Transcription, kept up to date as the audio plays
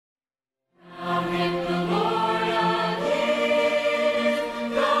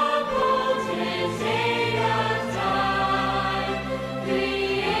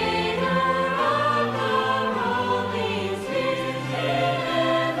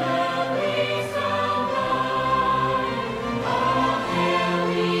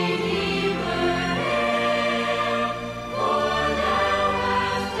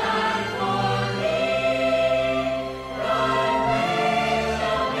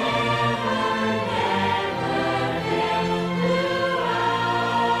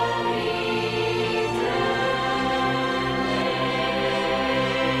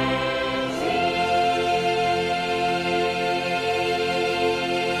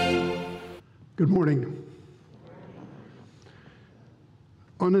Good morning.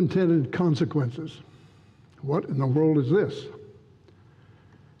 Unintended consequences. What in the world is this?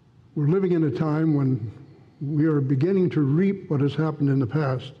 We're living in a time when we are beginning to reap what has happened in the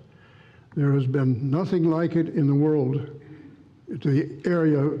past. There has been nothing like it in the world to the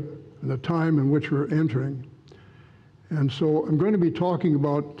area and the time in which we're entering. And so I'm going to be talking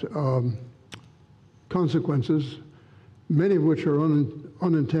about consequences, many of which are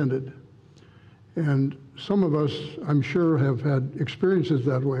unintended. And some of us, I'm sure, have had experiences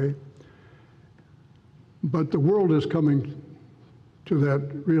that way. But the world is coming to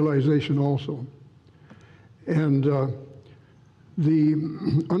that realization also. And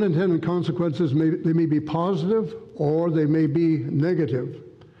the unintended consequences, they may be positive or they may be negative.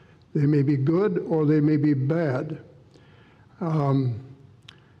 They may be good or they may be bad. And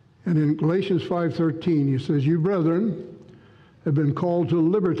in Galatians 5:13, he says, "You brethren have been called to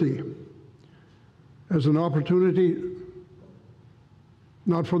liberty as an opportunity,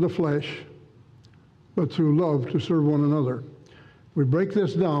 not for the flesh, but through love to serve one another." We break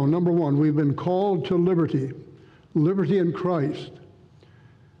this down. Number one, we've been called to liberty, liberty in Christ.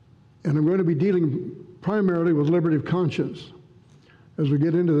 And I'm going to be dealing primarily with liberty of conscience. As we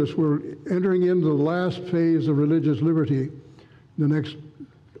get into this, we're entering into the last phase of religious liberty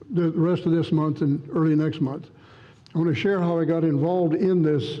the rest of this month and early next month. I want to share how I got involved in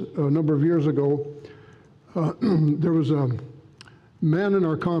this a number of years ago. There was a man in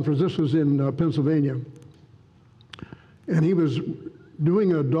our conference, this was in Pennsylvania, and he was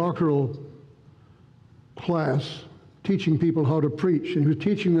doing a doctoral class teaching people how to preach, and he was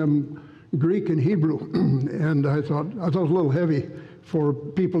teaching them Greek and Hebrew, and I thought it was a little heavy for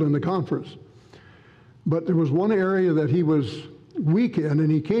people in the conference. But there was one area that he was weak in, and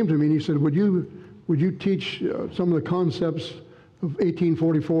he came to me and he said, would you teach some of the concepts of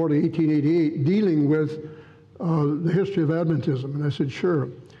 1844 to 1888 dealing with the history of Adventism? And I said, sure.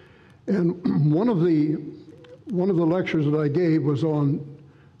 And one of the lectures that I gave was on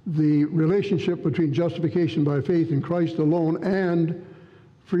the relationship between justification by faith in Christ alone and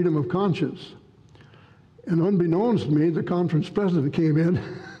freedom of conscience. And unbeknownst to me, the conference president came in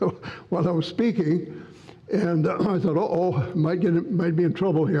while I was speaking, and I thought, uh-oh, might be in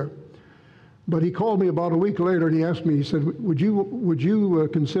trouble here. But he called me about a week later and he asked me, he said, would you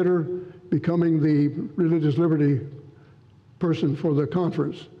consider becoming the religious liberty person for the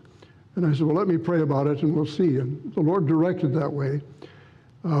conference? And I said, well, let me pray about it and we'll see. And the Lord directed that way.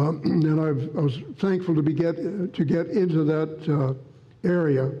 And I was thankful to get into that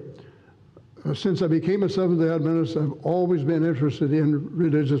area. Since I became a Seventh-day Adventist, I've always been interested in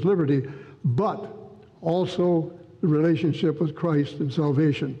religious liberty, but also the relationship with Christ and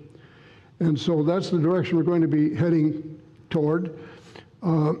salvation. And so that's the direction we're going to be heading toward.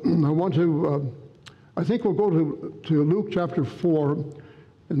 I think we'll go to Luke chapter 4,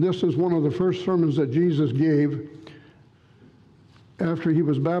 and this is one of the first sermons that Jesus gave after he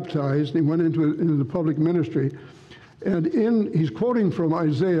was baptized. He went into the public ministry. And he's quoting from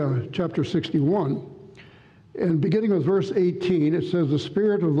Isaiah chapter 61. And beginning with verse 18, it says, "The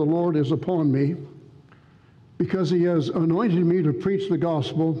Spirit of the Lord is upon me, because he has anointed me to preach the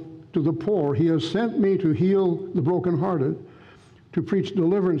gospel to the poor. He has sent me to heal the brokenhearted, to preach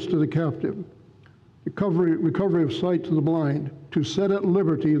deliverance to the captive, recovery of sight to the blind, to set at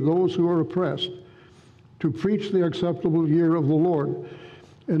liberty those who are oppressed, to preach the acceptable year of the Lord."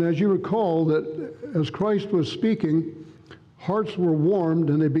 And as you recall that as Christ was speaking, hearts were warmed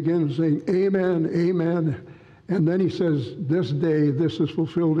and they began saying, "Amen, amen." And then he says, "This day, this is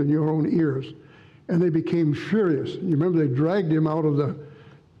fulfilled in your own ears." And they became furious. You remember they dragged him out of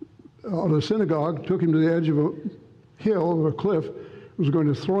the synagogue, took him to the edge of a hill or a cliff, was going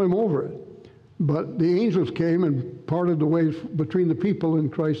to throw him over it. But the angels came and parted the way between the people,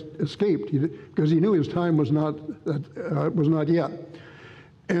 and Christ escaped because he knew his time was not yet.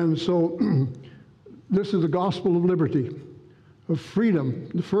 And so this is the gospel of liberty, of freedom.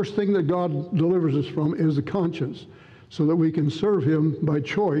 The first thing that God delivers us from is the conscience, so that we can serve him by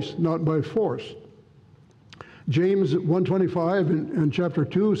choice, not by force. James 1:25 and chapter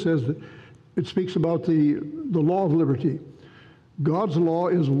 2 says that it speaks about the law of liberty. God's law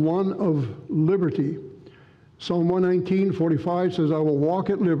is one of liberty. Psalm 119:45 says, "I will walk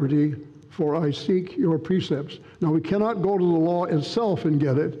at liberty, for I seek your precepts." Now, we cannot go to the law itself and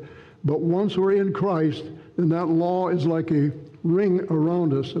get it, but once we're in Christ, then that law is like a ring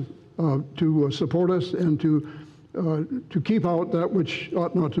around us to support us and to keep out that which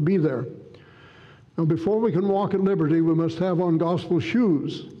ought not to be there. Now, before we can walk at liberty, we must have on gospel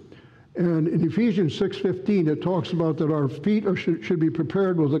shoes. And in Ephesians 6:15, it talks about that our feet should be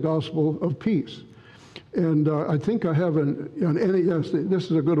prepared with the gospel of peace. And I think I have yes,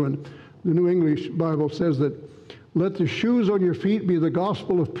 this is a good one. The New English Bible says that, let the shoes on your feet be the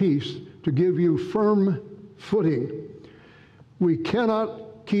gospel of peace to give you firm footing. We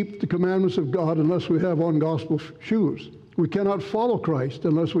cannot keep the commandments of God unless we have on gospel shoes. We cannot follow Christ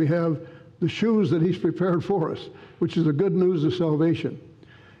unless we have the shoes that he's prepared for us, which is the good news of salvation.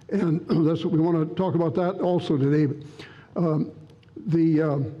 And that's what we want to talk about that also today.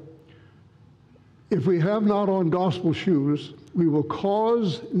 If we have not on gospel shoes, we will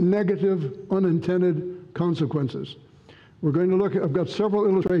cause negative, unintended consequences. We're going to look at, I've got several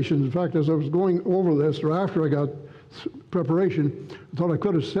illustrations. In fact, as I was going over this, or after I got preparation, I thought I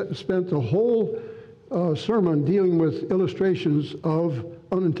could have spent the whole sermon dealing with illustrations of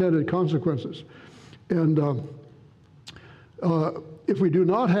unintended consequences. And if we do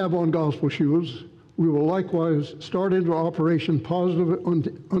not have on gospel shoes, we will likewise start into operation positive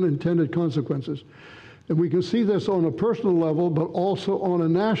unintended consequences. And we can see this on a personal level, but also on a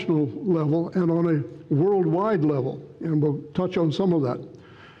national level and on a worldwide level. And we'll touch on some of that.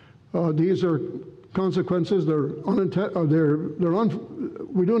 These are consequences. We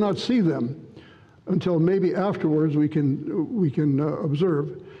do not see them until maybe afterwards we can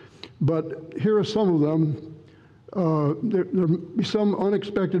observe. But here are some of them. There will be some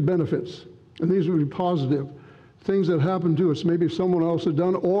unexpected benefits, and these will be positive. Things that happen to us, maybe someone else has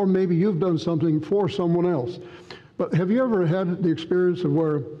done, or maybe you've done something for someone else. But have you ever had the experience of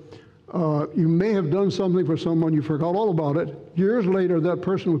where you may have done something for someone, you forgot all about it. Years later, that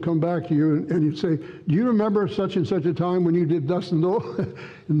person would come back to you and you'd say, do you remember such and such a time when you did thus and so?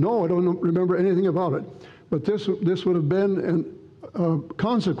 No, I don't remember anything about it. But this would have been a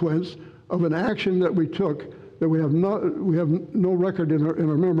consequence of an action that we took that we have no record in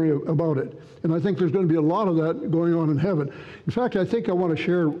our memory about it. And I think there's going to be a lot of that going on in heaven. In fact, I think I want to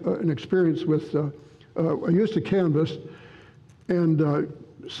share an experience with, I used to canvass, and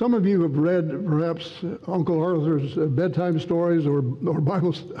some of you have read perhaps Uncle Arthur's bedtime stories or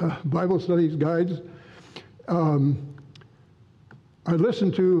Bible studies guides. I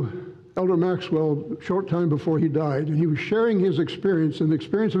listened to Elder Maxwell a short time before he died, and he was sharing his experience and the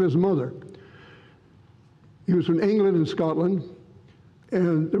experience of his mother. He was from England and Scotland,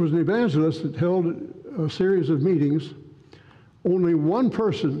 and there was an evangelist that held a series of meetings. Only one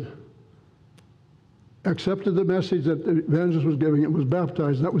person accepted the message that the evangelist was giving and was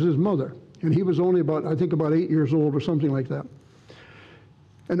baptized, and that was his mother. And he was only about 8 years old or something like that.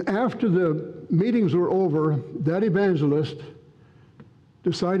 And after the meetings were over, that evangelist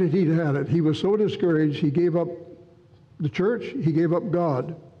decided he'd had it. He was so discouraged, he gave up the church, he gave up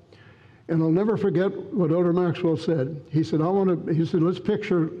God. And I'll never forget what Elder Maxwell said. He said, let's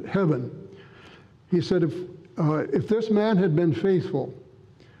picture heaven. He said, if this man had been faithful,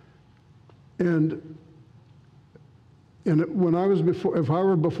 and when I was if I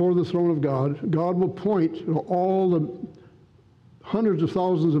were before the throne of God, God will point to all the hundreds of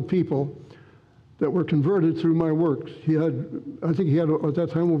thousands of people that were converted through my works. I think he had at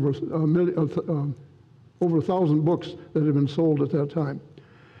that time over 1,000 books that had been sold at that time.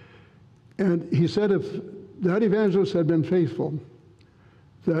 And he said if that evangelist had been faithful,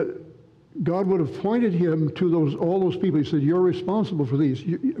 that God would have pointed him to all those people. He said, you're responsible for these.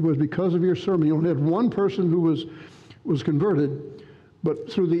 It was because of your sermon. You only had one person who was converted,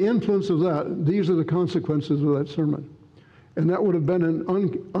 but through the influence of that, these are the consequences of that sermon. And that would have been an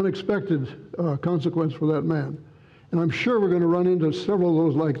unexpected consequence for that man. And I'm sure we're going to run into several of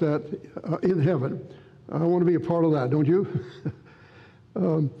those like that in heaven. I want to be a part of that, don't you?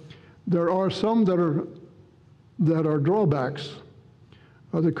 There are some that are drawbacks.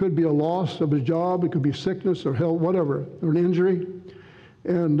 There could be a loss of his job. It could be sickness or health, whatever, or an injury.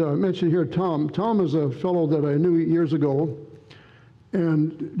 And I mentioned here Tom. Tom is a fellow that I knew years ago.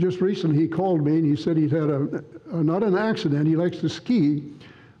 And just recently he called me and he said he'd had not an accident. He likes to ski.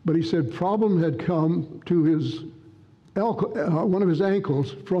 But he said problem had come to his one of his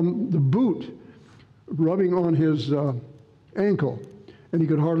ankles from the boot rubbing on his ankle. And he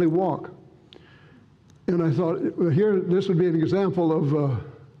could hardly walk. And I thought, here, this would be an example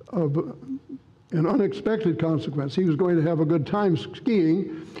of an unexpected consequence. He was going to have a good time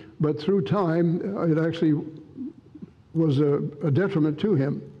skiing, but through time, it actually was a detriment to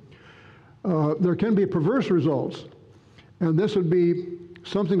him. There can be perverse results, and this would be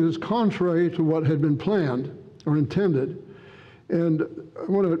something that's contrary to what had been planned or intended. And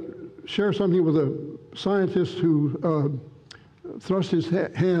I want to share something with a scientist who thrust his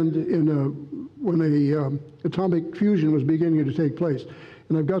hand in when atomic fusion was beginning to take place.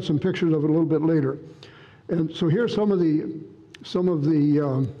 And I've got some pictures of it a little bit later. And so here's some of the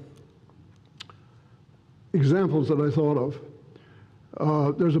examples that I thought of.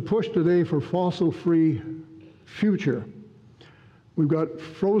 There's a push today for fossil-free future. We've got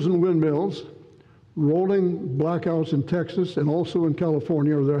frozen windmills, rolling blackouts in Texas and also in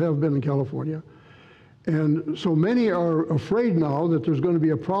California, or there have been in California. And so many are afraid now that there's going to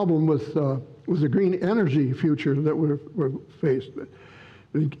be a problem with the green energy future that we're faced with.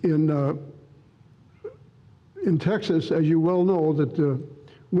 In Texas, as you well know, that the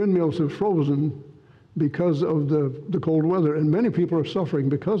windmills have frozen because of the cold weather, and many people are suffering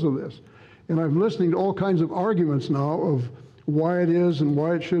because of this. And I'm listening to all kinds of arguments now of why it is and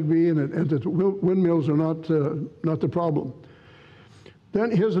why it should be, and that windmills are not the problem.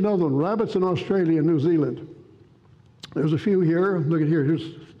 Then here's another one, rabbits in Australia and New Zealand. There's a few here. Look at here.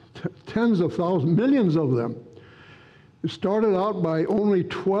 Here's tens of thousands, millions of them. It started out by only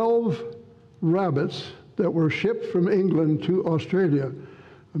 12 rabbits that were shipped from England to Australia.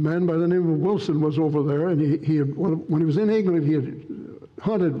 A man by the name of Wilson was over there, and when he was in England, he had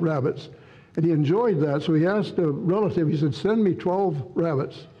hunted rabbits, and he enjoyed that. So he asked a relative, he said, "Send me 12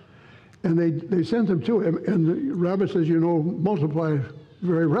 rabbits." And they sent them to him, and the rabbits, as you know, multiply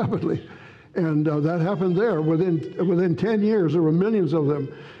very rapidly. And that happened there. Within 10 years, there were millions of them.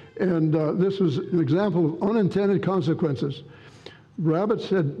 And this was an example of unintended consequences. Rabbits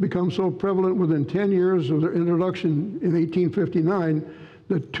had become so prevalent within 10 years of their introduction in 1859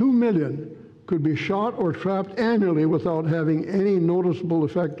 that 2 million could be shot or trapped annually without having any noticeable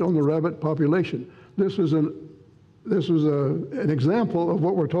effect on the rabbit population. This was an example of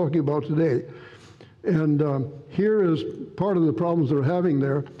what we're talking about today. And here is part of the problems they're having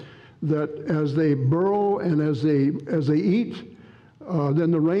there, that as they burrow and as they eat,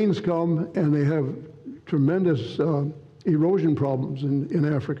 then the rains come and they have tremendous erosion problems in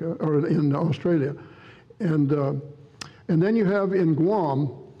Africa or in Australia. And then you have in Guam,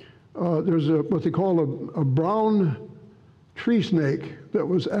 there's what they call a brown tree snake that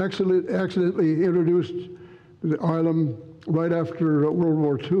was accidentally introduced to the island right after World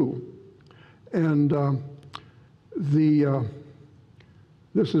War II. And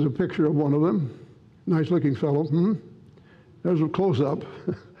this is a picture of one of them. Nice looking fellow. There's a close-up.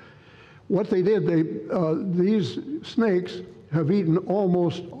 What they did, these snakes have killed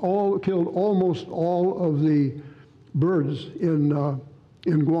almost all of the birds in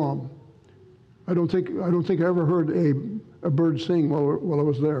Guam. I don't think I ever heard a bird sing while I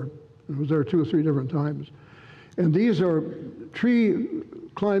was there. I was there 2 or 3 different times. And these are tree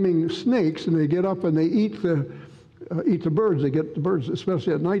climbing snakes, and they get up and they eat the birds. They get the birds,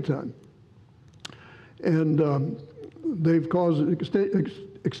 especially at nighttime. And they've caused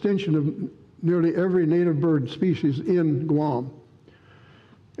extinction of nearly every native bird species in Guam.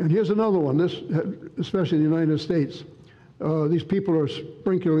 And here's another one, this, especially in the United States. These people are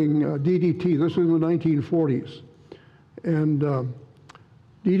sprinkling DDT. This was in the 1940s. And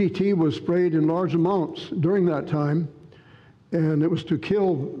DDT was sprayed in large amounts during that time, and it was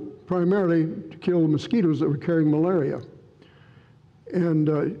primarily to kill mosquitoes that were carrying malaria. And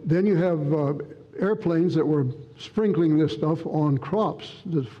then you have airplanes that were sprinkling this stuff on crops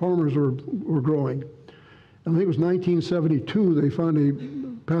that farmers were growing. And I think it was 1972 they finally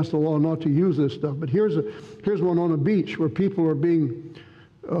passed a law not to use this stuff. But here's one on a beach where people are being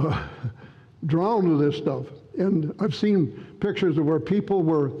drowned with this stuff. And I've seen pictures of where people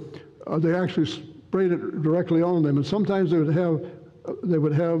they actually sprayed it directly on them. And sometimes they would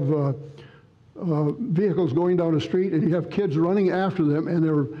have vehicles going down the street, and you have kids running after them, and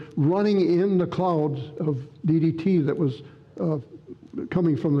they're running in the clouds of DDT that was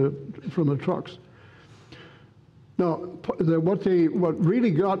coming from the trucks. Now, what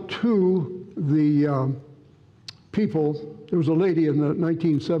really got to the people, there was a lady in the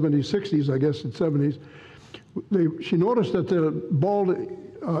 1970s, 60s, I guess, and 70s. She noticed that the bald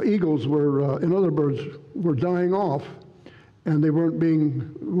eagles and other birds were dying off, and they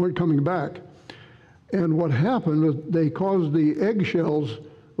weren't coming back. And what happened was they caused the eggshells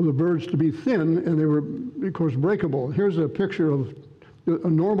of the birds to be thin, and they were, of course, breakable. Here's a picture of a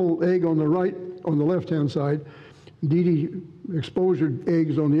normal egg on the left-hand side, DD exposure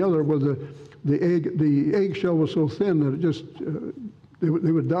eggs on the other, where the eggshell was so thin that it just they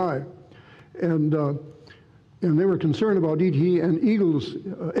would die. And they were concerned about DDT and eagles'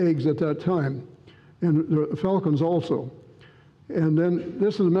 eggs at that time, and the falcons also. And then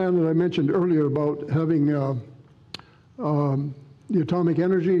this is the man that I mentioned earlier about having the atomic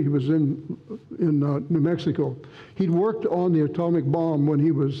energy. He was in New Mexico. He'd worked on the atomic bomb when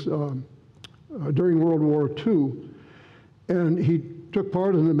he was during World War II, and he took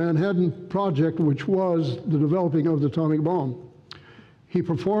part in the Manhattan Project, which was the developing of the atomic bomb. He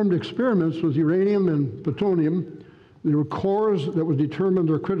performed experiments with uranium and plutonium. There were cores that would determine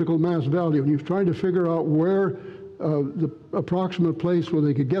their critical mass value, and he was trying to figure out where the approximate place where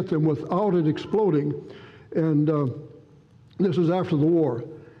they could get them without it exploding. And this was after the war.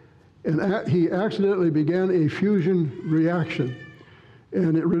 And he accidentally began a fusion reaction,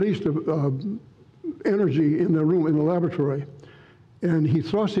 and it released energy in the room, in the laboratory. And he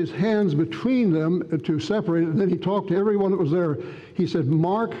thrust his hands between them to separate it, and then he talked to everyone that was there. He said,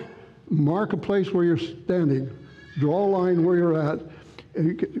 mark a place where you're standing. Draw a line where you're at,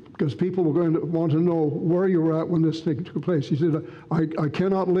 because people were going to want to know where you were at when this thing took place. He said, I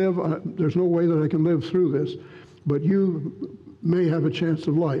cannot live, there's no way that I can live through this, but you may have a chance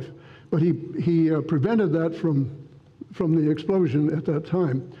of life. But he prevented that from the explosion at that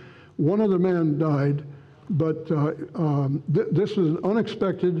time. One other man died, but this was an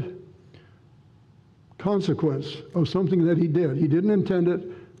unexpected consequence of something that he did. He didn't intend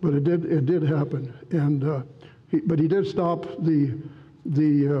it, but it did happen. And but he did stop the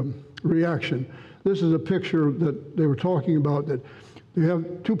reaction. This is a picture that they were talking about, that they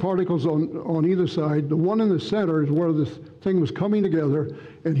have two particles on either side. The one in the center is where this thing was coming together,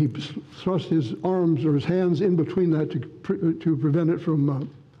 and he thrust his arms or his hands in between that to prevent it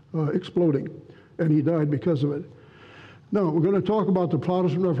from exploding, and he died because of it. Now, we're going to talk about the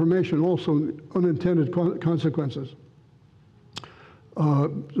Protestant Reformation, also unintended consequences.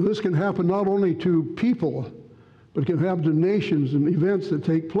 This can happen not only to people, but it can happen to nations and events that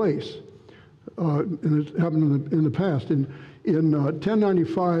take place. And it's happened in the past. In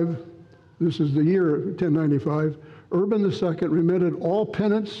 1095, this is the year 1095, Urban II remitted all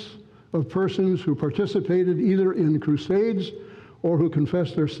penance of persons who participated either in crusades or who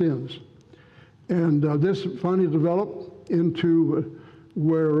confessed their sins. And this finally developed into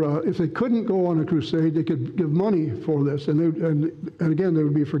where if they couldn't go on a crusade, they could give money for this, and again, they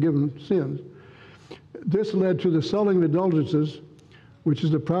would be forgiven sins. This led to the selling of indulgences, which is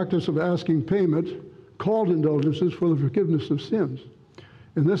the practice of asking payment, called indulgences, for the forgiveness of sins.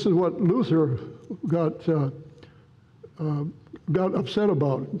 And this is what Luther got upset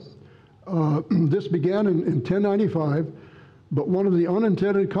about. This began in 1095, but one of the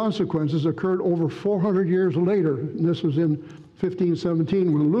unintended consequences occurred over 400 years later, and this was in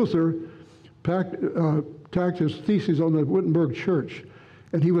 1517 when Luther tacked his theses on the Wittenberg Church.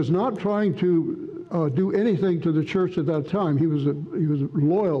 And he was not trying to do anything to the church at that time. He was a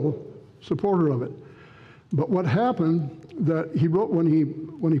loyal supporter of it. But what happened, that he wrote when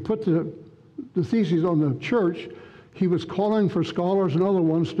he put the theses on the church, he was calling for scholars and other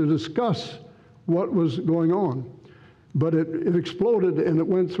ones to discuss what was going on. But it exploded, and it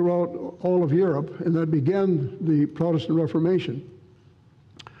went throughout all of Europe, and that began the Protestant Reformation.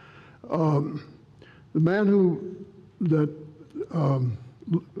 The man that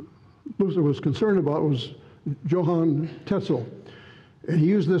Luther was concerned about was Johann Tetzel. And he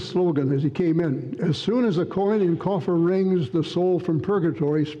used this slogan as he came in: as soon as a coin in coffer rings, the soul from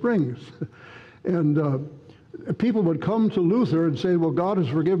purgatory springs. And people would come to Luther and say, well, God has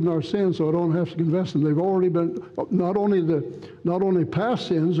forgiven our sins, so I don't have to confess them. They've already been, not only past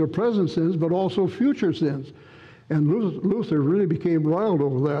sins or present sins, but also future sins. And Luther really became riled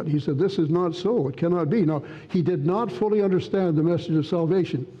over that. He said, this is not so. It cannot be. Now, he did not fully understand the message of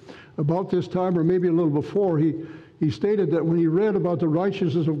salvation. About this time, or maybe a little before, he stated that when he read about the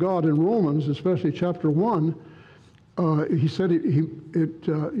righteousness of God in Romans, especially chapter 1, he said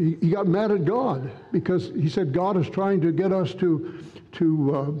he got mad at God, because he said God is trying to get us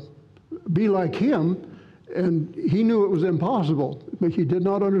to be like him, and he knew it was impossible, but he did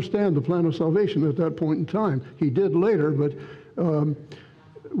not understand the plan of salvation at that point in time. He did later, but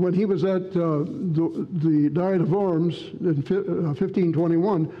when he was at the Diet of Worms in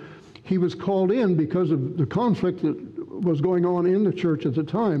 1521, he was called in because of the conflict that was going on in the church at the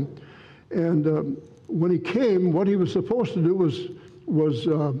time. And when he came, what he was supposed to do was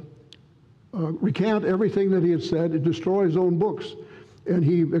recant everything that he had said and destroy his own books. And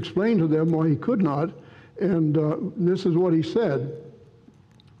he explained to them why he could not. And this is what he said.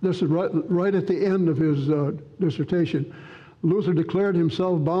 This is right at the end of his dissertation. Luther declared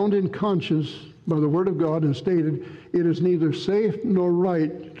himself bound in conscience by the word of God and stated, it is neither safe nor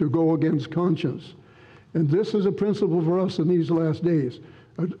right to go against conscience. And this is a principle for us in these last days.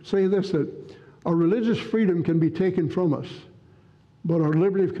 I'd say this, that our religious freedom can be taken from us, but our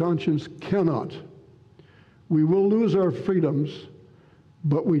liberty of conscience cannot. We will lose our freedoms,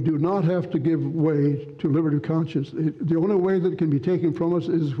 but we do not have to give way to liberty of conscience. The only way that it can be taken from us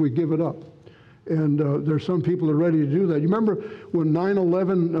is if we give it up. And there's some people that are ready to do that. You remember when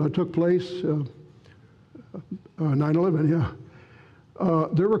 9/11 took place? 9/11, yeah.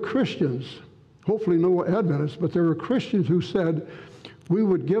 There were Christians, hopefully no Adventists, but there were Christians who said we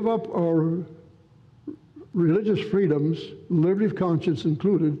would give up our religious freedoms, liberty of conscience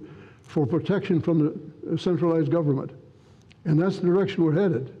included, for protection from the centralized government. And that's the direction we're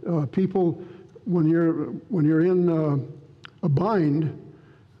headed. People, when you're in a bind,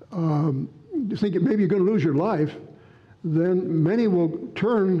 you think maybe you're going to lose your life, then many will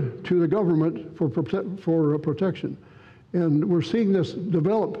turn to the government for protection. And we're seeing this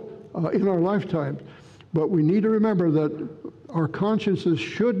develop in our lifetime. But we need to remember that our consciences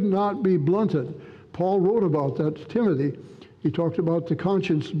should not be blunted. Paul wrote about that to Timothy. He talked about the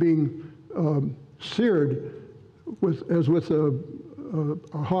conscience being seared as with a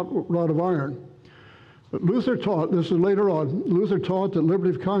hot rod of iron. But Luther taught, this is later on, Luther taught that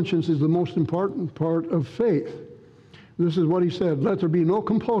liberty of conscience is the most important part of faith. This is what he said: let there be no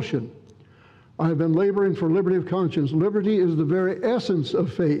compulsion. I have been laboring for liberty of conscience. Liberty is the very essence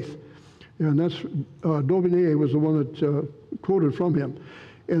of faith. And that's, Daubigny was the one that quoted from him.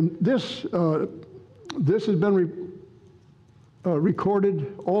 And this has been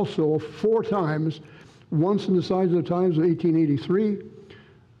recorded also 4 times, once in the Signs of the Times of 1883,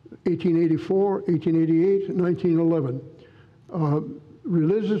 1884, 1888, and 1911.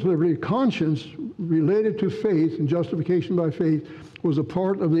 Religious liberty, conscience related to faith and justification by faith was a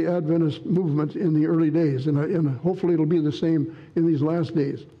part of the Adventist movement in the early days, and hopefully it'll be the same in these last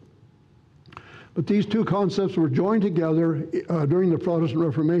days. But these two concepts were joined together during the Protestant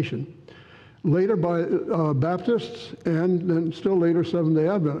Reformation, later by Baptists, and then still later Seventh-day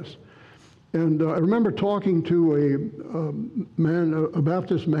Adventists. And I remember talking to a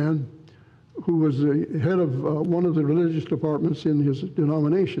Baptist man who was the head of one of the religious departments in his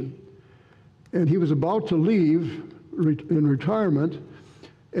denomination. And he was about to leave in retirement,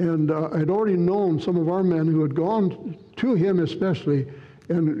 and I'd already known some of our men who had gone to him especially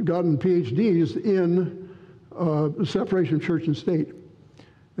and gotten PhDs in the separation of church and state.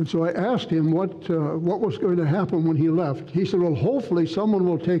 And so I asked him what was going to happen when he left. He said, well, hopefully someone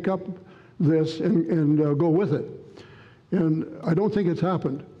will take up this and go with it. And I don't think it's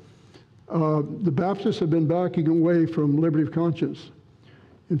happened. The Baptists have been backing away from liberty of conscience.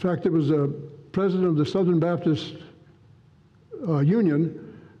 In fact, there was a president of the Southern Baptist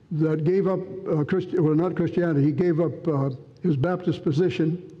Union that gave up not Christianity. He gave up his Baptist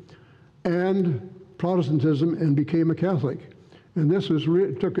position and Protestantism and became a Catholic. And this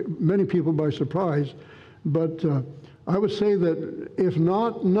took many people by surprise. But I would say that if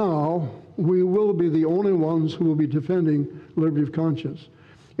not now, we will be the only ones who will be defending liberty of conscience.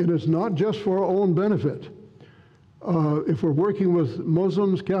 And it's not just for our own benefit. If we're working with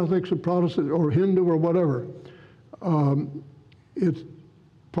Muslims, Catholics, or Protestant, or Hindu, or whatever, it's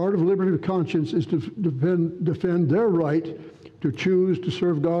part of liberty of conscience is to defend their right to choose to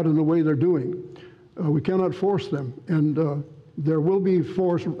serve God in the way they're doing. We cannot force them. And there will be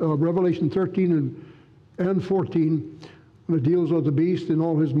force. Revelation 13 and 14, when it deals with the beast and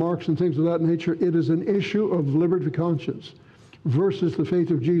all his marks and things of that nature, it is an issue of liberty of conscience versus the faith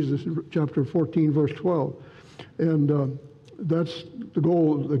of Jesus, chapter 14, verse 12. And that's the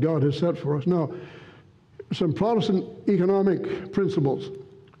goal that God has set for us. Now, some Protestant economic principles.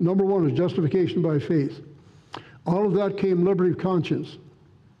 Number one is justification by faith. Out of that came liberty of conscience.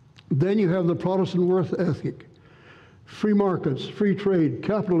 Then you have the Protestant worth ethic, free markets, free trade,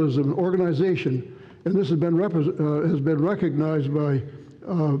 capitalism, organization, and this has been recognized by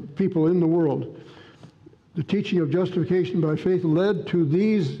people in the world. The teaching of justification by faith led to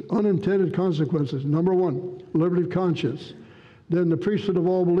these unintended consequences. Number one, liberty of conscience. Then the priesthood of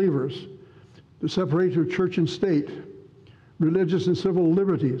all believers, the separation of church and state, religious and civil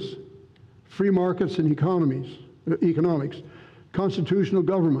liberties, free markets and economics, constitutional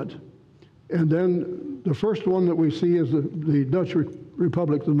government. And then the first one that we see is the Dutch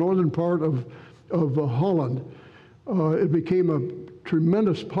Republic, the northern part of Holland. It became a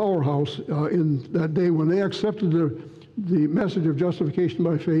tremendous powerhouse in that day. When they accepted the message of justification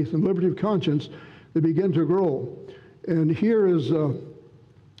by faith and liberty of conscience, they began to grow. And here is,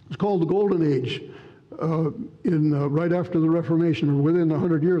 it's called the Golden Age, right after the Reformation, or within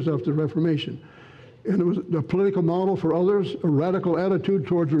 100 years after the Reformation. And it was a political model for others, a radical attitude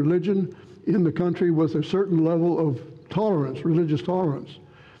towards religion in the country with a certain level of tolerance, religious tolerance.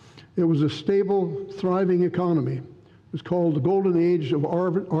 It was a stable, thriving economy. It was called the Golden Age of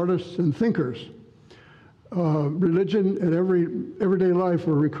artists and thinkers. Religion and everyday life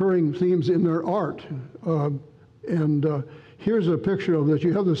were recurring themes in their art. And Here's a picture of this.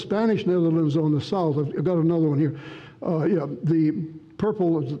 You have the Spanish Netherlands on the south. I've got another one here. Yeah, the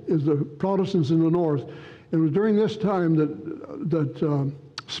purple is the Protestants in the north. It was during this time that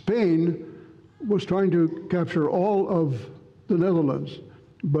Spain was trying to capture all of the Netherlands,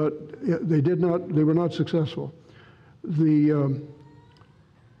 but they were not successful. The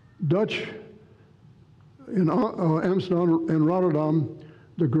Dutch in Amsterdam and Rotterdam,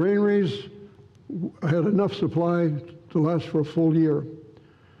 the granaries had enough supply to last for a full year.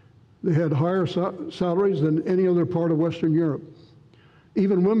 They had higher salaries than any other part of Western Europe.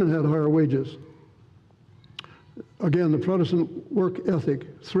 Even women had higher wages. Again, the Protestant work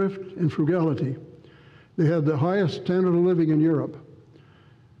ethic, thrift and frugality. They had the highest standard of living in Europe.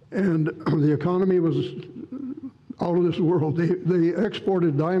 And the economy was out of this world. They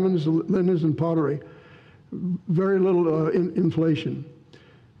exported diamonds, linens, and pottery. Very little inflation.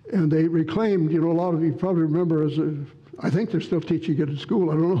 And they reclaimed, a lot of you probably remember, I think they're still teaching it at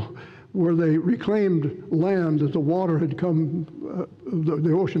school, I don't know, where they reclaimed land that the water had come,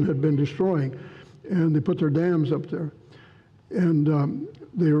 the ocean had been destroying, and they put their dams up there. And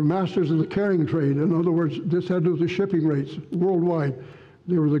they were masters of the carrying trade. In other words, this had to do with the shipping rates worldwide.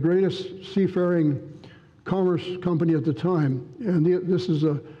 They were the greatest seafaring commerce company at the time. And this is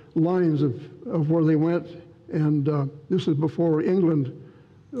lines of where they went. And this is before England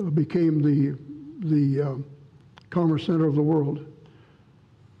became the commerce center of the world.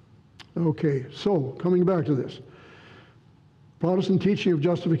 Okay, so coming back to this. Protestant teaching of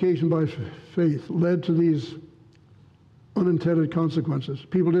justification by faith led to these unintended consequences.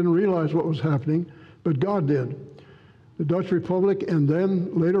 People didn't realize what was happening, but God did. The Dutch Republic, and then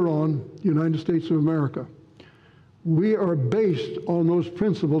later on, the United States of America. We are based on those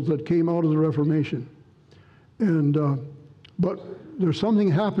principles that came out of the Reformation. And but there's something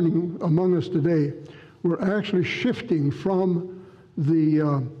happening among us today. We're actually shifting from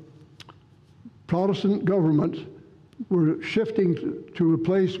the Protestant government. We're shifting to a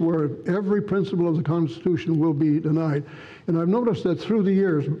place where every principle of the Constitution will be denied. And I've noticed that through the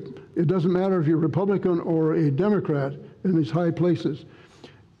years, it doesn't matter if you're a Republican or a Democrat in these high places,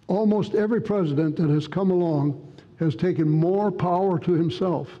 almost every president that has come along has taken more power to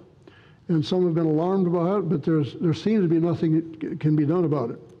himself. And some have been alarmed about it, but there seems to be nothing that can be done about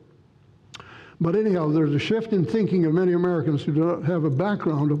it. But anyhow, there's a shift in thinking of many Americans who do not have a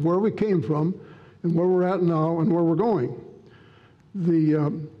background of where we came from and where we're at now and where we're going.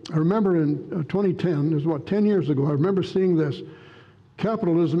 I remember in 2010, it was 10 years ago, I remember seeing this.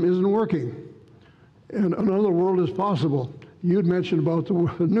 Capitalism isn't working, and another world is possible. You'd mentioned about the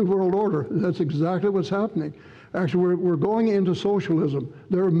New World Order. That's exactly what's happening. Actually, we're going into socialism.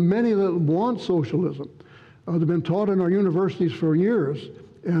 There are many that want socialism. They've been taught in our universities for years,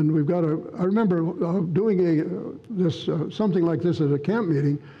 and we've got I remember doing something like this at a camp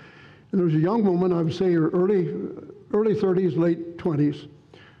meeting, and there was a young woman, I would say her early 30s, late 20s.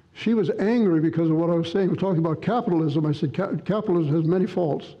 She was angry because of what I was saying. I was talking about capitalism. I said, capitalism has many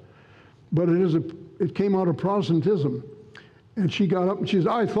faults, but it came out of Protestantism. And she got up and she said,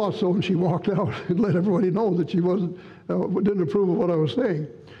 I thought so, and she walked out and let everybody know that she didn't approve of what I was saying.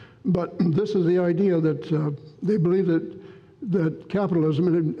 But this is the idea that they believe that capitalism,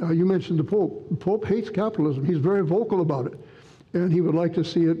 and you mentioned the Pope. The Pope hates capitalism. He's very vocal about it, and he would like to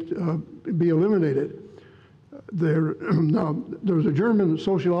see it be eliminated. Now, there was a German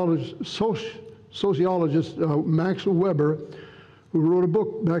sociologist, Max Weber, who wrote a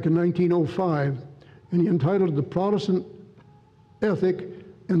book back in 1905, and he entitled The Protestant Ethic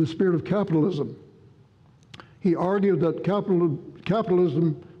and the Spirit of Capitalism. He argued that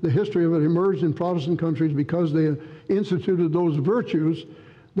capitalism, the history of it, emerged in Protestant countries because they instituted those virtues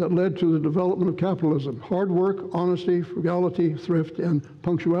that led to the development of capitalism: hard work, honesty, frugality, thrift, and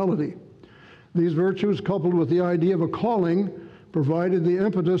punctuality. These virtues, coupled with the idea of a calling, provided the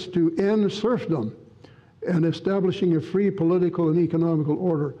impetus to end serfdom and establishing a free political and economical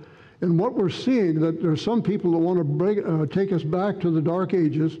order. And what we're seeing, that there are some people that want to take us back to the Dark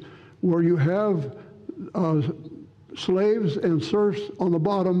Ages, where you have slaves and serfs on the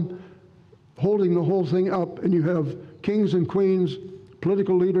bottom holding the whole thing up, and you have kings and queens,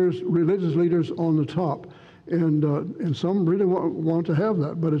 political leaders, religious leaders on the top. And some really want to have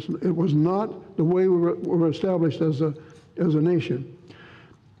that, but it was not the way we were established as a nation.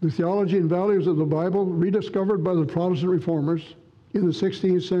 The theology and values of the Bible, rediscovered by the Protestant reformers in the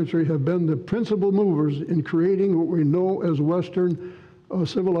 16th century, have been the principal movers in creating what we know as Western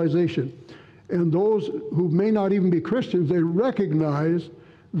civilization. And those who may not even be Christians, they recognize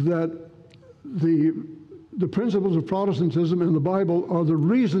that the principles of Protestantism and the Bible are the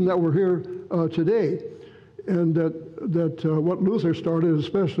reason that we're here today. and that what Luther started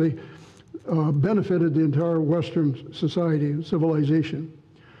especially benefited the entire Western society and civilization.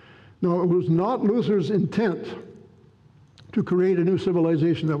 Now, it was not Luther's intent to create a new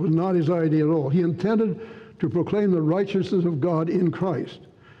civilization. That was not his idea at all. He intended to proclaim the righteousness of God in Christ,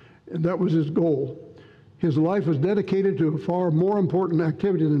 and that was his goal. His life was dedicated to a far more important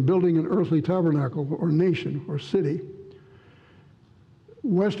activity than building an earthly tabernacle or nation or city.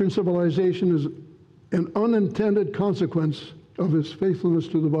 Western civilization is an unintended consequence of his faithfulness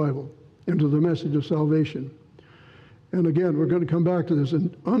to the Bible and to the message of salvation. And again, we're going to come back to this.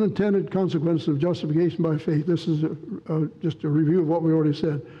 An unintended consequence of justification by faith. This is just a review of what we already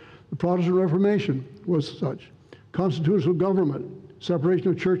said. The Protestant Reformation was such. Constitutional government, separation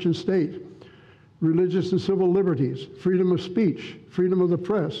of church and state, religious and civil liberties, freedom of speech, freedom of the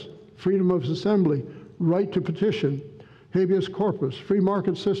press, freedom of assembly, right to petition, habeas corpus, free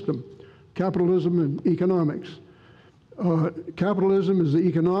market system, capitalism and economics. Capitalism is the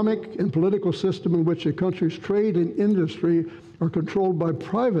economic and political system in which a country's trade and industry are controlled by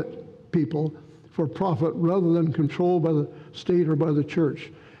private people for profit rather than controlled by the state or by the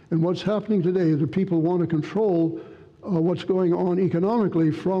church. And what's happening today is that people want to control what's going on economically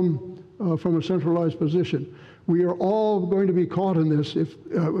from a centralized position. We are all going to be caught in this if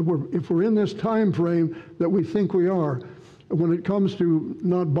we're in this time frame that we think we are. When it comes to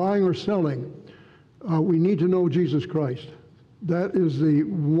not buying or selling, we need to know Jesus Christ. That is the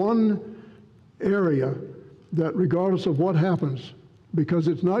one area that, regardless of what happens, because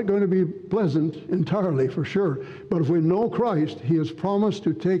it's not going to be pleasant entirely, for sure, but if we know Christ, he has promised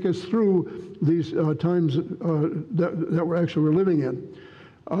to take us through these times that we're living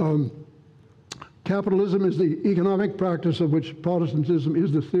in. Capitalism is the economic practice of which Protestantism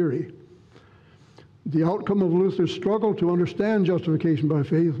is the theory. The outcome of Luther's struggle to understand justification by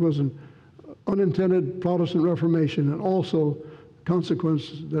faith was an unintended Protestant Reformation, and also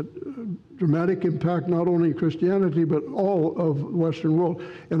consequences that dramatic impact not only Christianity but all of the Western world.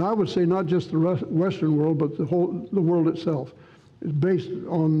 And I would say not just the Western world, but the world itself is based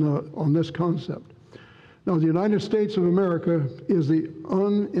on this concept. Now, the United States of America is the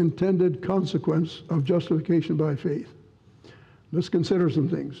unintended consequence of justification by faith. Let's consider some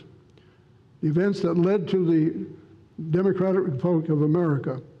things. The events that led to the Democratic Republic of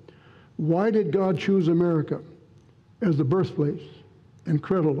America. Why did God choose America as the birthplace and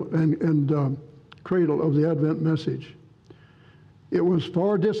cradle of the Advent message? It was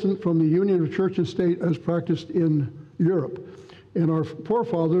far distant from the union of church and state as practiced in Europe. And our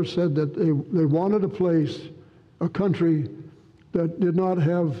forefathers said that they wanted a place, a country that did not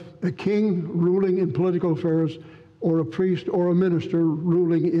have a king ruling in political affairs or a priest or a minister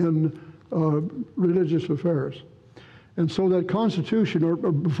ruling in religious affairs. And so that Constitution, or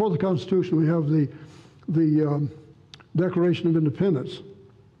before the Constitution, we have the Declaration of Independence,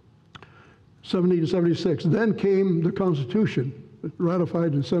 1776. Then came the Constitution,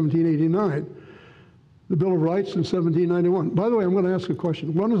 ratified in 1789. The Bill of Rights in 1791. By the way, I'm going to ask a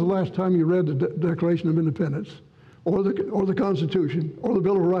question. When was the last time you read the Declaration of Independence, or the Constitution, or the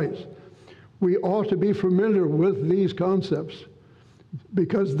Bill of Rights? We ought to be familiar with these concepts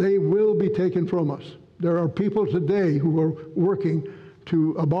because they will be taken from us. There are people today who are working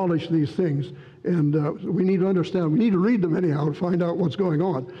to abolish these things, and we need to understand. We need to read them anyhow to find out what's going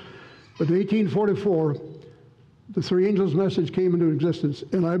on. But in 1844, the three angels' message came into existence,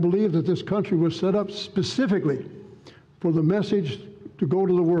 and I believe that this country was set up specifically for the message to go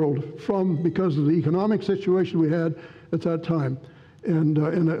to the world because of the economic situation we had at that time, and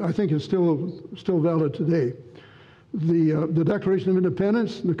I think it's still valid today. The Declaration of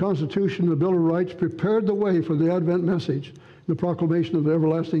Independence, the Constitution, the Bill of Rights prepared the way for the Advent message, the proclamation of the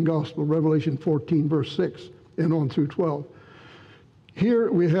everlasting gospel, Revelation 14, verse 6, and on through 12. Here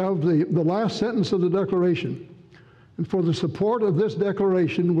we have the last sentence of the Declaration. And for the support of this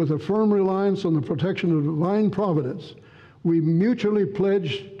declaration, with a firm reliance on the protection of divine providence, we mutually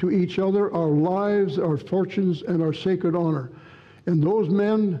pledge to each other our lives, our fortunes, and our sacred honor. And those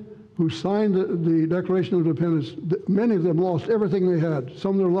men who signed the Declaration of Independence, many of them lost everything they had,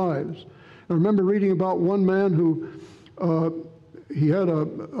 some of their lives. I remember reading about one man who, he had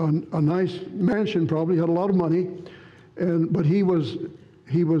a nice mansion, probably had a lot of money, but he was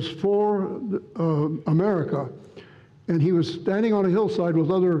for America, and he was standing on a hillside with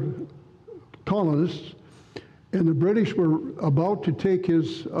other colonists, and the British were about to take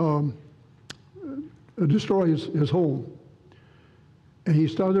destroy his home. And he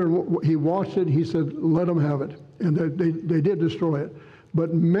stood there and he watched it. He said, "Let them have it," and they did destroy it.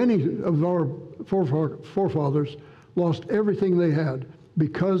 But many of our forefathers lost everything they had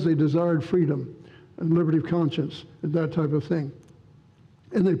because they desired freedom and liberty of conscience and that type of thing.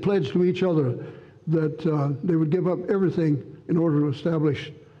 And they pledged to each other that they would give up everything in order to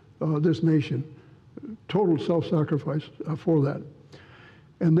establish this nation. Total self-sacrifice for that.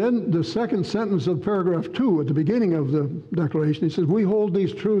 And then the second sentence of paragraph 2 at the beginning of the Declaration, he says, we hold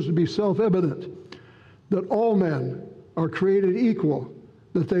these truths to be self-evident, that all men are created equal,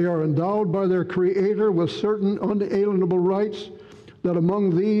 that they are endowed by their Creator with certain unalienable rights, that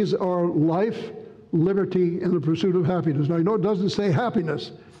among these are life, liberty, and the pursuit of happiness. Now, I know it doesn't say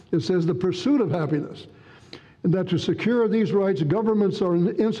happiness. It says the pursuit of happiness. And that to secure these rights, governments are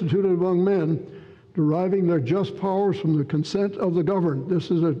instituted among men, deriving their just powers from the consent of the governed.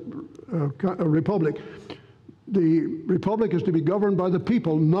 This is a republic. The republic is to be governed by the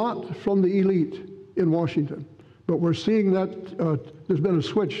people, not from the elite in Washington. But we're seeing that there's been a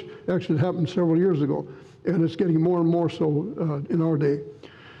switch. Actually, it happened several years ago, and it's getting more and more so in our day.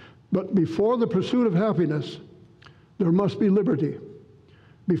 But before the pursuit of happiness, there must be liberty.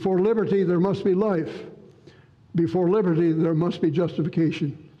 Before liberty, there must be life. Before liberty, there must be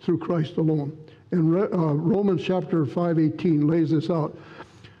justification through Christ alone. And Romans chapter 5:18 lays this out.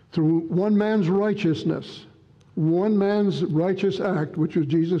 Through one man's righteousness, one man's righteous act, which was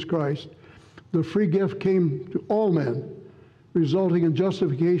Jesus Christ, the free gift came to all men, resulting in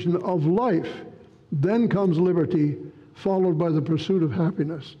justification of life. Then comes liberty, followed by the pursuit of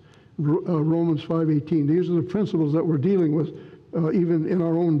happiness. Romans 5:18. These are the principles that we're dealing with even in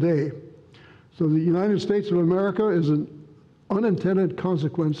our own day. So the United States of America is an unintended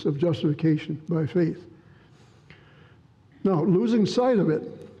consequence of justification by faith. Now, losing sight of it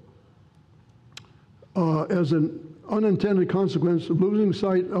as an unintended consequence of losing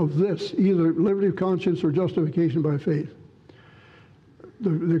sight of this, either liberty of conscience or justification by faith,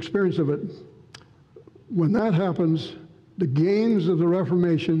 the experience of it, when that happens, the gains of the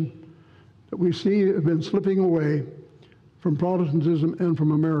Reformation that we see have been slipping away from Protestantism and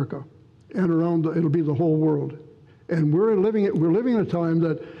from America, and around it'll be the whole world. And we're living in a time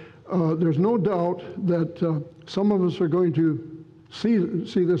that there's no doubt that some of us are going to see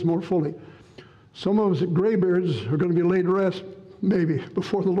this more fully. Some of us at graybeards are going to be laid to rest, maybe,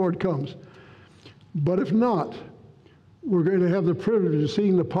 before the Lord comes. But if not, we're going to have the privilege of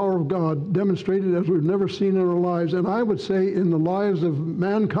seeing the power of God demonstrated as we've never seen in our lives, and I would say in the lives of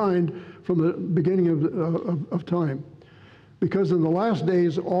mankind from the beginning of time. Because in the last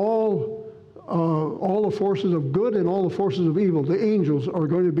days, all the forces of good and all the forces of evil, the angels, are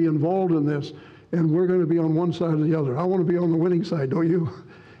going to be involved in this, and we're going to be on one side or the other. I want to be on the winning side, don't you?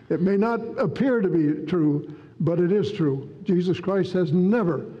 It may not appear to be true, but it is true. Jesus Christ has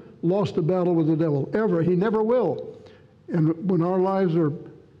never lost a battle with the devil, ever. He never will. And when our lives are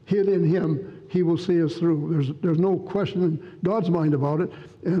hid in Him, He will see us through. There's no question in God's mind about it.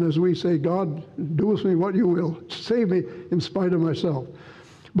 And as we say, God, do with me what you will. Save me in spite of myself.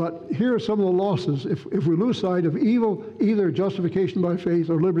 But here are some of the losses. If we lose sight of evil, either justification by faith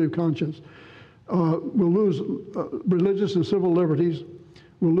or liberty of conscience, we'll lose religious and civil liberties.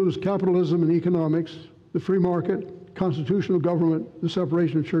 We'll lose capitalism and economics, the free market, constitutional government, the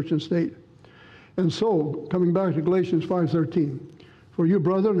separation of church and state. And so, coming back to Galatians 5:13, for you,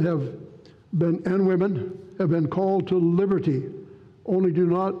 brethren, have been, and women, have been called to liberty. Only do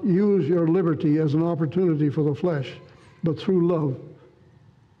not use your liberty as an opportunity for the flesh, but through love,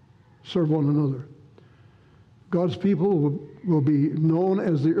 serve one another. God's people will be known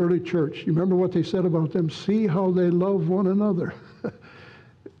as the early church. You remember what they said about them? See how they love one another.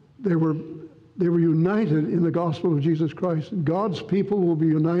 They were united in the gospel of Jesus Christ. And God's people will be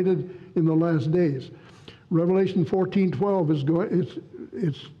united in the last days. Revelation 14:12 is going.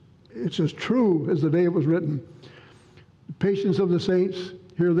 It's as true as the day it was written. The patience of the saints,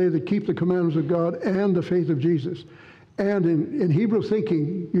 here they that keep the commandments of God and the faith of Jesus. And in Hebrew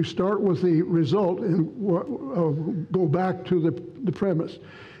thinking, you start with the result and go back to the premise.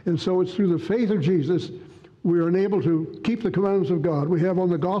 And so it's through the faith of Jesus we are able to keep the commandments of God. We have on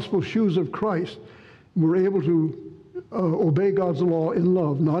the gospel shoes of Christ. We're able to obey God's law in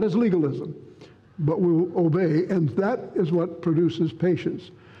love, not as legalism, but we'll obey, and that is what produces patience.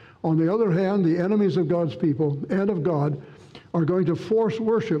 On the other hand, the enemies of God's people and of God are going to force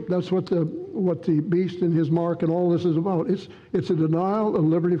worship. That's what the beast and his mark and all this is about. It's a denial of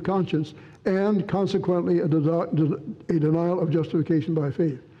liberty of conscience, and consequently a denial of justification by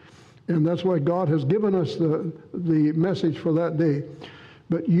faith. And that's why God has given us the message for that day.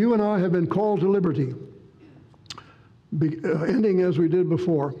 But you and I have been called to liberty, ending as we did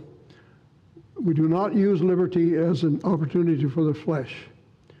before. We do not use liberty as an opportunity for the flesh,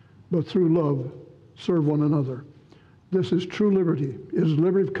 but through love serve one another. This is true liberty. It is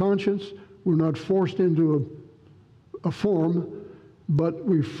liberty of conscience We're not forced into a form, but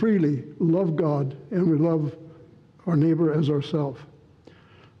we freely love God and we love our neighbor as ourselves.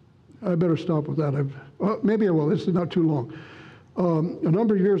 I better stop with that. Maybe I will. This is not too long. A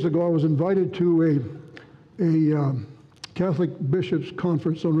number of years ago, I was invited to a Catholic bishops'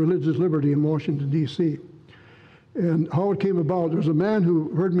 conference on religious liberty in Washington, D.C. And how it came about, there's a man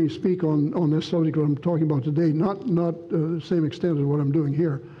who heard me speak on this subject that I'm talking about today, not the same extent as what I'm doing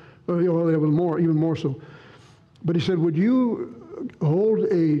here, but even more so. But he said, would you hold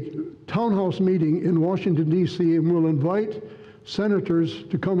a townhouse meeting in Washington, D.C., and we'll invite senators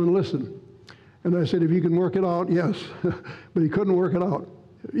to come and listen? And I said, if you can work it out, yes. But he couldn't work it out.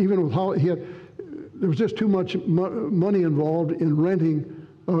 Even with how there was just too much money involved in renting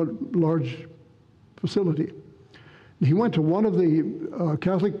a large facility. He went to one of the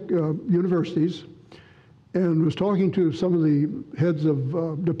Catholic universities and was talking to some of the heads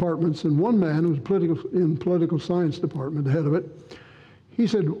of departments, and one man who was in political science department, the head of it, he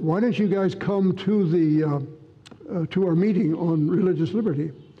said, why don't you guys come to our meeting on religious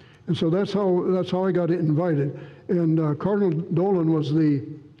liberty? And so that's how I got invited. And Cardinal Dolan was the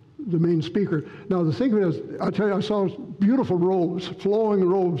main speaker. Now the thing is, I tell you, I saw beautiful robes, flowing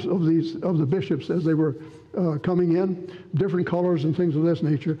robes of the bishops as they were coming in, different colors and things of this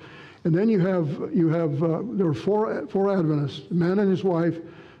nature. And then you have there were four Adventists, a man and his wife,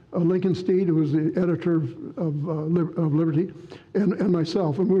 Lincoln Steed, who was the editor of Liberty, and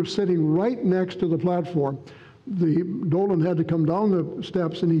myself, and we were sitting right next to the platform. The Dolan had to come down the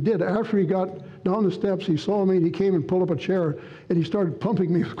steps, and he did. After he got down the steps, he saw me, and he came and pulled up a chair, and he started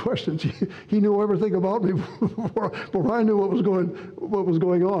pumping me with questions. He knew everything about me before I knew what was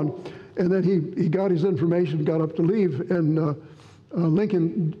going on. And then he got his information, got up to leave, and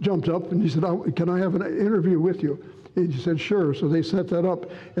Lincoln jumped up, and he said, can I have an interview with you? And he said, sure. So they set that up.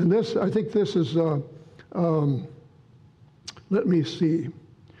 And I think this is, let me see.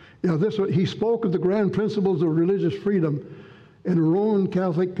 Yeah, he spoke of the grand principles of religious freedom and a Roman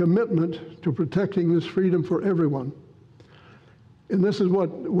Catholic commitment to protecting this freedom for everyone. And this is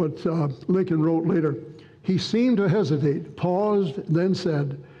what Lincoln wrote later. He seemed to hesitate, paused, then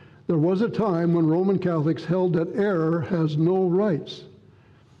said, there was a time when Roman Catholics held that error has no rights.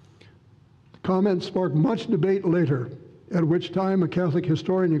 The comment sparked much debate later, at which time a Catholic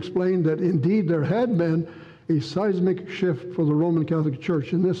historian explained that indeed there had been a seismic shift for the Roman Catholic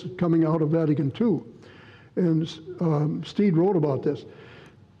Church, and this is coming out of Vatican II. And Steed wrote about this.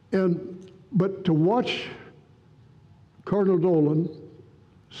 But to watch Cardinal Dolan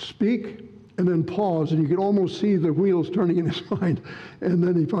speak and then pause, and you could almost see the wheels turning in his mind, and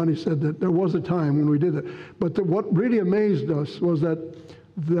then he finally said that there was a time when we did it. But what really amazed us was that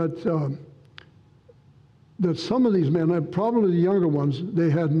some of these men, probably the younger ones, they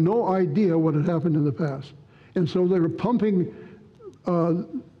had no idea what had happened in the past. And so they were pumping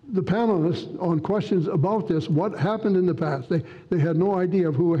the panelists on questions about this, what happened in the past. They had no idea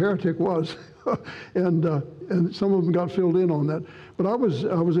of who a heretic was, and some of them got filled in on that. But I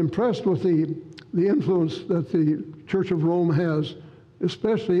was impressed with the influence that the Church of Rome has,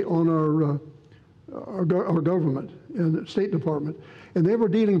 especially on our government and State Department. And they were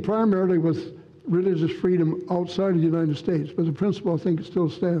dealing primarily with religious freedom outside of the United States, but the principle, I think, still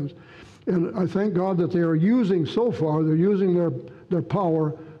stands. And I thank God that they are using, so far, they're using their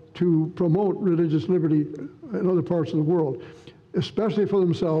power to promote religious liberty in other parts of the world, especially for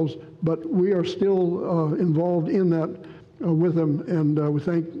themselves, but we are still involved in that with them, and we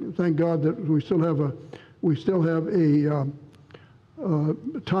thank God that we still have a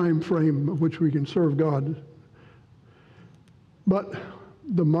time frame of which we can serve God. But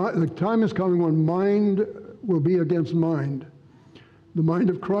the time is coming when mind will be against mind. The mind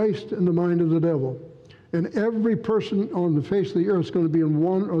of Christ and the mind of the devil. And every person on the face of the earth is going to be in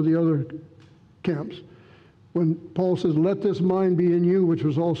one or the other camps. When Paul says, let this mind be in you, which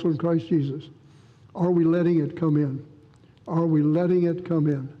was also in Christ Jesus. Are we letting it come in? Are we letting it come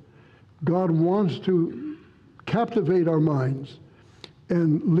in? God wants to captivate our minds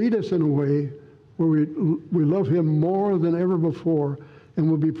and lead us in a way where we love him more than ever before, and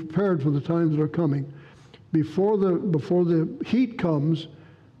will be prepared for the times that are coming. Before the heat comes,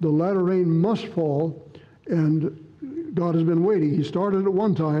 the latter rain must fall, and God has been waiting. He started at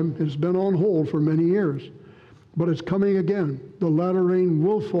one time. It's been on hold for many years, but it's coming again. The latter rain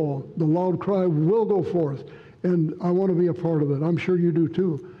will fall. The loud cry will go forth, and I want to be a part of it. I'm sure you do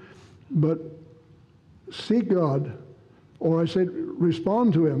too. But seek God, or I say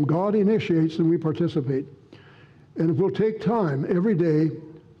respond to him. God initiates and we participate. And if we'll take time every day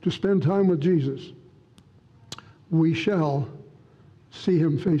to spend time with Jesus, we shall see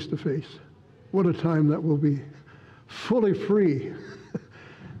him face to face. What a time that will be. Fully free,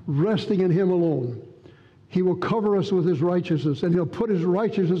 resting in him alone. He will cover us with his righteousness, and he'll put his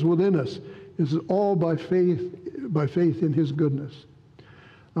righteousness within us. This is all by faith in his goodness.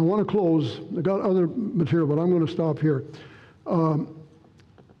 I want to close. I got other material, but I'm going to stop here. Our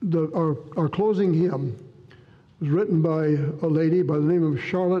closing hymn was written by a lady by the name of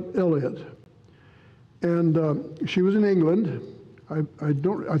Charlotte Elliott, and she was in England.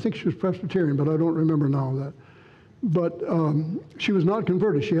 I think she was Presbyterian, but I don't remember now that. But she was not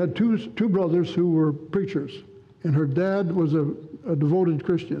converted. She had two brothers who were preachers, and her dad was a devoted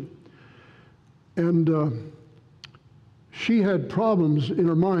Christian. And she had problems in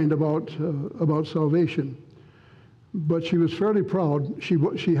her mind about salvation, but she was fairly proud. She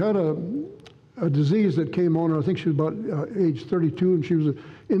had a disease that came on her. I think she was about age 32, and she was an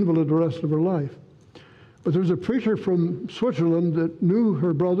invalid the rest of her life. But there was a preacher from Switzerland that knew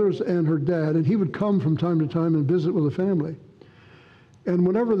her brothers and her dad, and he would come from time to time and visit with the family. And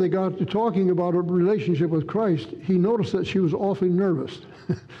whenever they got to talking about her relationship with Christ, he noticed that she was awfully nervous.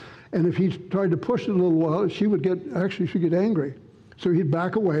 And if he tried to push it a little while, she'd get angry. So he'd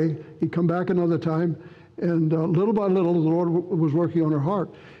back away, he'd come back another time, and little by little, the Lord was working on her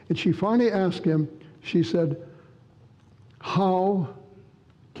heart. And she finally asked him, she said, "How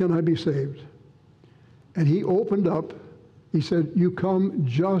can I be saved?" And he opened up. He said, "You come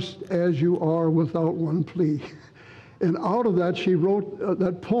just as you are without one plea." And out of that, she wrote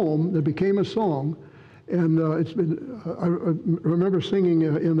that poem that became a song. And it's been, I remember singing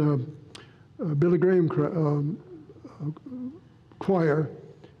in a Billy Graham choir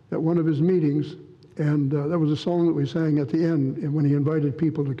at one of his meetings. And that was a song that we sang at the end and when he invited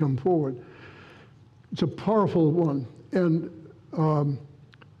people to come forward. It's a powerful one. And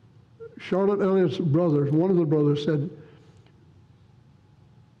Charlotte Elliott's brother, one of the brothers,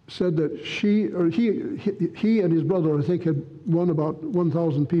 said that he and his brother, I think, had won about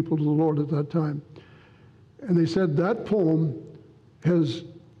 1,000 people to the Lord at that time. And they said that poem has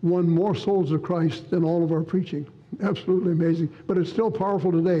won more souls to Christ than all of our preaching. Absolutely amazing. But it's still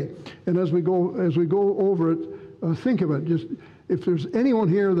powerful today. And as we go over it, think of it. Just if there's anyone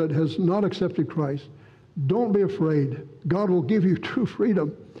here that has not accepted Christ, don't be afraid. God will give you true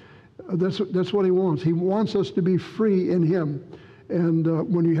freedom. That's what he wants. He wants us to be free in him. And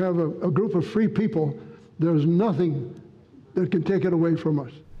when you have a group of free people, there's nothing that can take it away from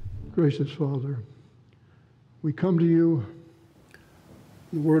us. Gracious Father, we come to you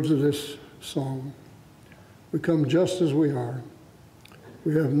in the words of this song. We come just as we are.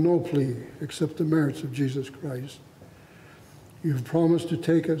 We have no plea except the merits of Jesus Christ. You've promised to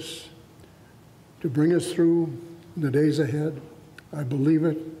take us, to bring us through the days ahead. I believe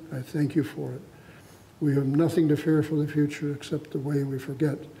it. I thank you for it. We have nothing to fear for the future except the way we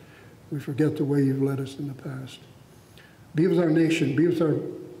forget. We forget the way you've led us in the past. Be with our nation. Be with our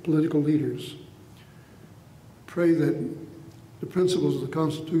political leaders. Pray that the principles of the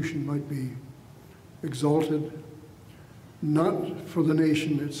Constitution might be exalted, not for the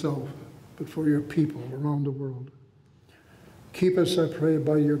nation itself, but for your people around the world. Keep us, I pray,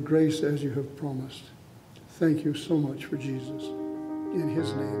 by your grace as you have promised. Thank you so much for Jesus. In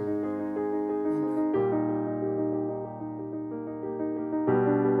his name.